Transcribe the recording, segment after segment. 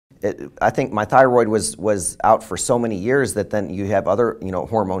I think my thyroid was out for so many years that then you have other,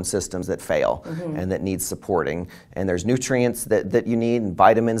 hormone systems that fail and that need supporting. And there's nutrients that you need and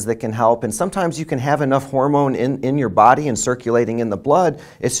vitamins that can help. And sometimes you can have enough hormone in your body and circulating in the blood.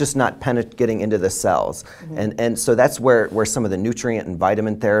 It's just not getting into the cells. And so that's where some of the nutrient and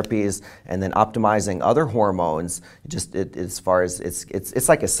vitamin therapies and then optimizing other hormones, as far as it's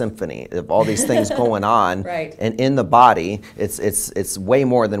like a symphony of all these things going on. Right. And in the body, it's way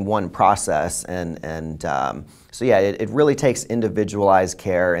more than one process, so yeah, it really takes individualized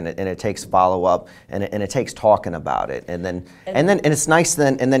care, and it takes follow up, and it takes talking about it, and it's nice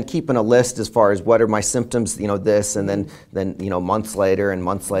then keeping a list as far as what are my symptoms, this, and then months later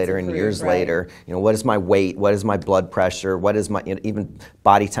and years later, what is my weight, what is my blood pressure, what is my even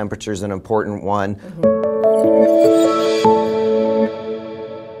body temperature is an important one.